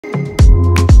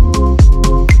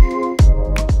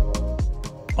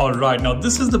Alright, now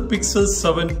this is the Pixel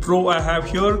 7 Pro I have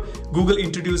here. Google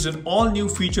introduced an all new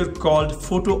feature called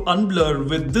Photo Unblur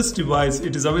with this device.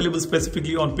 It is available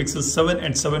specifically on Pixel 7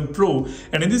 and 7 Pro.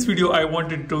 And in this video, I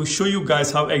wanted to show you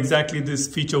guys how exactly this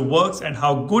feature works and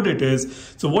how good it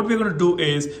is. So what we're going to do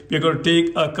is we're going to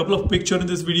take a couple of pictures in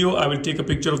this video. I will take a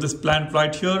picture of this plant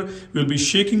right here. We'll be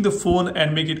shaking the phone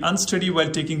and make it unsteady while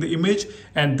taking the image,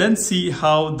 and then see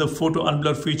how the Photo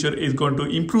Unblur feature is going to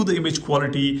improve the image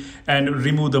quality and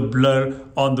remove the blur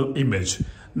on the image.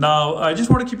 Now, I just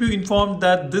want to keep you informed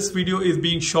that this video is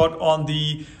being shot on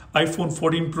the iPhone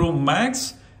 14 Pro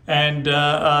Max, and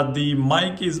the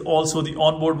mic is also the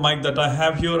onboard mic that I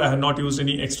have here. I have not used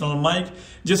any external mic,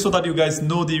 just so that you guys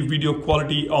know the video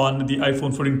quality on the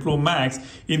iPhone 14 Pro Max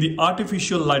in the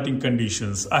artificial lighting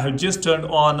conditions. I have just turned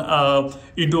on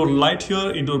indoor light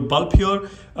here, indoor bulb here.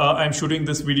 I'm shooting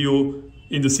this video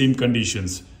in the same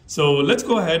conditions. So let's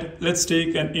go ahead, let's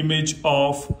take an image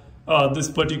of this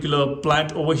particular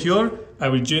plant over here. I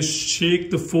will just shake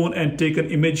the phone and take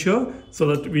an image here so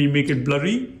that we make it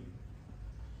blurry.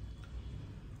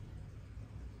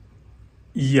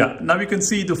 Yeah, now you can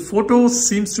see the photo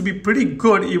seems to be pretty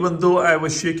good even though I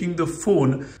was shaking the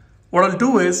phone. What I'll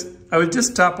do is I will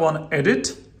just tap on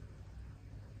Edit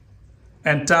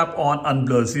and tap on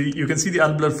Unblur. See, you can see the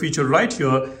Unblur feature right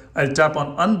here. I'll tap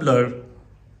on Unblur.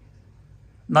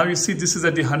 Now you see this is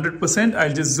at the 100%.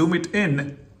 I'll just zoom it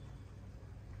in.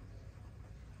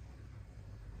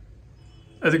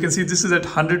 As you can see, this is at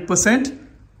 100%.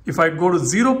 If I go to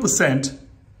 0%,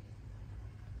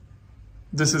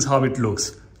 this is how it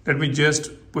looks. Let me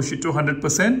just push it to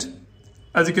 100%.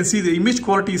 As you can see, the image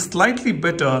quality is slightly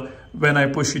better when I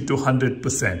push it to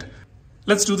 100%.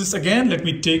 Let's do this again. Let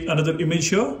me take another image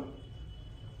here.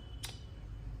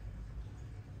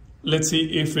 Let's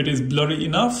see if it is blurry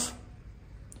enough.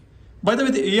 By the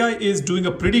way, the AI is doing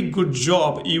a pretty good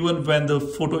job even when the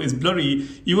photo is blurry,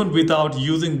 even without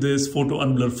using this Photo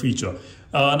Unblur feature.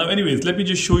 Now anyways, let me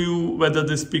just show you whether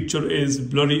this picture is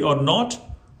blurry or not.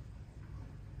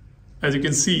 As you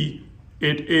can see,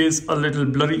 it is a little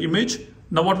blurry image.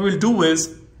 Now what we'll do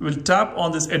is we'll tap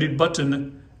on this edit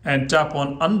button and tap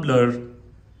on Unblur.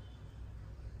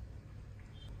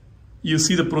 You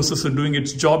see the processor doing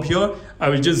its job here. I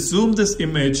will just zoom this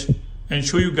image and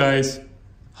show you guys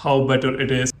how better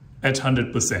it is at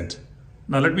 100%.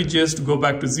 Now let me just go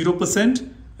back to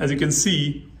 0%. As you can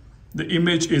see, the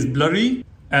image is blurry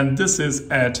and this is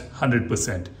at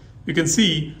 100%. You can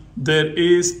see there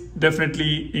is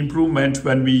definitely improvement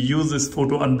when we use this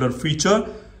Photo Unblur feature.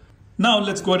 Now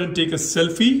let's go ahead and take a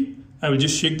selfie. I will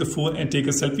just shake the phone and take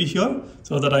a selfie here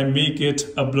so that I make it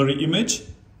a blurry image.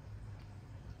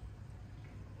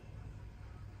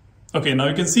 Okay, now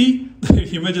you can see the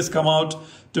image has come out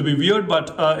to be weird,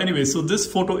 but anyway, so this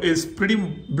photo is pretty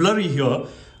blurry here.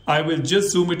 I will just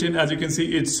zoom it in. As you can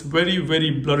see, it's very,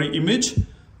 very blurry image.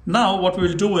 Now what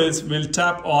we'll do is we'll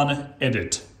tap on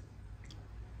Edit.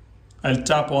 I'll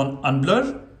tap on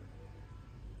Unblur.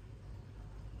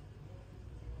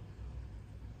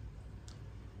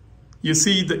 You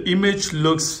see the image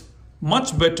looks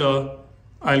much better.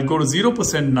 I'll go to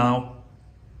 0% now.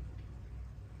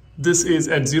 This is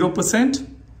at 0%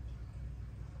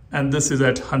 and this is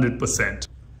at 100%.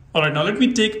 All right, now let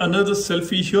me take another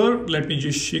selfie here. Let me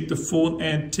just shake the phone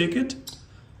and take it.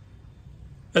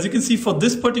 As you can see, for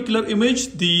this particular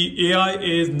image, the AI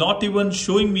is not even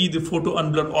showing me the Photo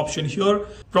Unblur option here,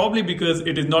 probably because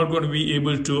it is not going to be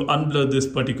able to unblur this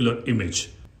particular image.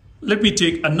 Let me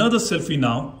take another selfie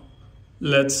now.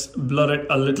 Let's blur it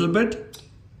a little bit.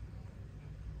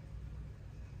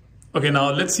 Okay,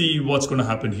 now let's see what's going to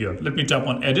happen here. Let me tap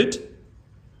on Edit.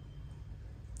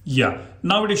 Yeah,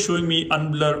 now it is showing me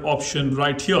Unblur option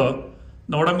right here.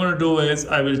 Now what I'm going to do is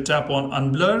I will tap on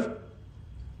Unblur.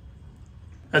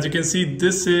 As you can see,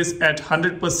 this is at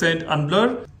 100%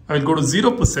 Unblur. I will go to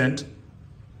 0%.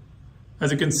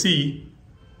 As you can see,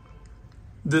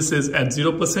 this is at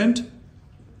 0%.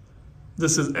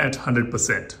 This is at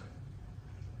 100%.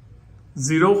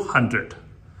 0, 100.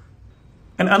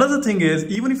 And another thing is,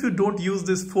 even if you don't use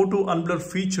this Photo Unblur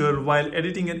feature while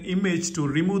editing an image to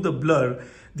remove the blur,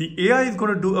 the AI is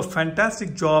going to do a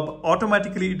fantastic job.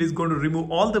 Automatically, it is going to remove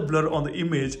all the blur on the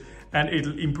image and it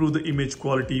will improve the image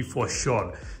quality for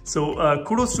sure. So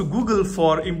kudos to Google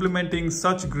for implementing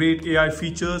such great AI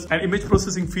features and image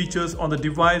processing features on the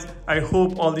device. I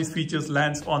hope all these features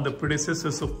lands on the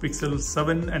predecessors of Pixel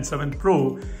 7 and 7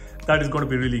 Pro. that is going to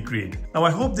be really great. Now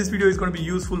I hope this video is going to be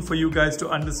useful for you guys to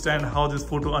understand how this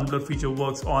photo unblur feature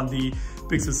works on the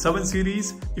Pixel 7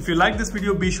 series. If you like this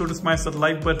video, be sure to smash that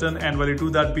like button, and while you do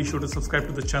that, be sure to subscribe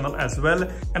to the channel as well.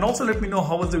 And also let me know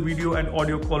how was the video and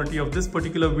audio quality of this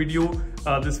particular video.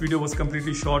 This video was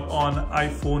completely shot on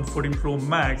iPhone 14 Pro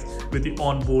Max with the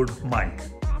onboard mic.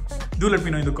 Do let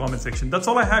me know in the comment section. That's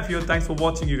all I have here. Thanks for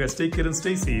watching. You guys take care and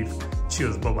stay safe.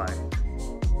 Cheers. Bye-bye.